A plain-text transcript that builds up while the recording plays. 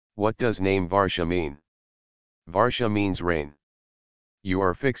What does name Varsha mean? Varsha means rain. You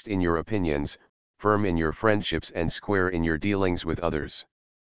are fixed in your opinions, firm in your friendships and square in your dealings with others.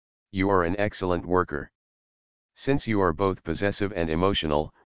 You are an excellent worker. Since you are both possessive and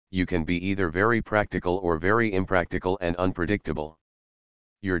emotional, you can be either very practical or very impractical and unpredictable.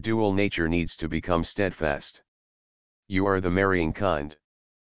 Your dual nature needs to become steadfast. You are the marrying kind.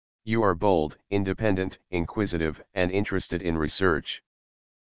 You are bold, independent, inquisitive, and interested in research.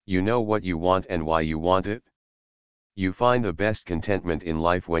 You know what you want and why you want it. You find the best contentment in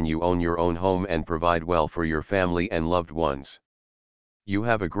life when you own your own home and provide well for your family and loved ones. You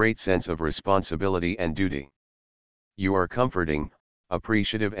have a great sense of responsibility and duty. You are comforting,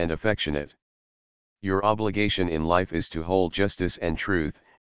 appreciative and affectionate. Your obligation in life is to hold justice and truth,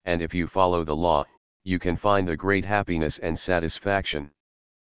 and if you follow the law, you can find the great happiness and satisfaction.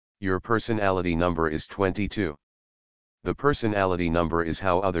 Your personality number is 22. The personality number is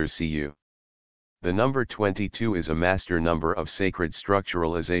how others see you. The number 22 is a master number of sacred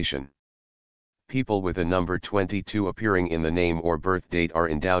structuralization. People with a number 22 appearing in the name or birth date are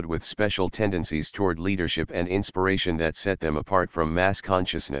endowed with special tendencies toward leadership and inspiration that set them apart from mass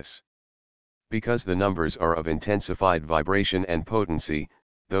consciousness. Because the numbers are of intensified vibration and potency,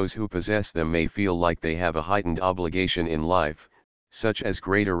 those who possess them may feel like they have a heightened obligation in life, such as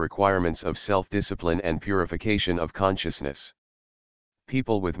greater requirements of self-discipline and purification of consciousness.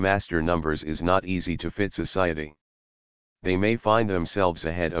 People with master numbers is not easy to fit society. They may find themselves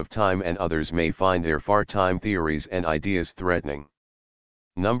ahead of time and others may find their far-time theories and ideas threatening.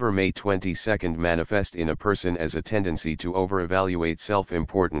 Number May 22nd manifest in a person as a tendency to over-evaluate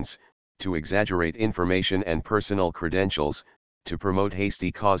self-importance, to exaggerate information and personal credentials, to promote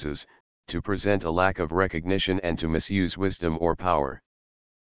hasty causes, to present a lack of recognition and to misuse wisdom or power.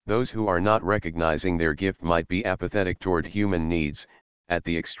 Those who are not recognizing their gift might be apathetic toward human needs, at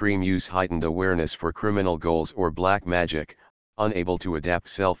the extreme use heightened awareness for criminal goals or black magic, unable to adapt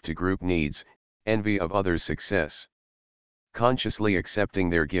self to group needs, envy of others' success. Consciously accepting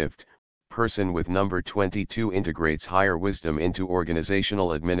their gift, person with number 22 integrates higher wisdom into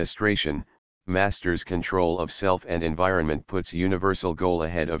organizational administration, masters control of self and environment, puts universal goal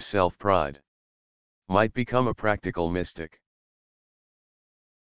ahead of self-pride. Might become a practical mystic.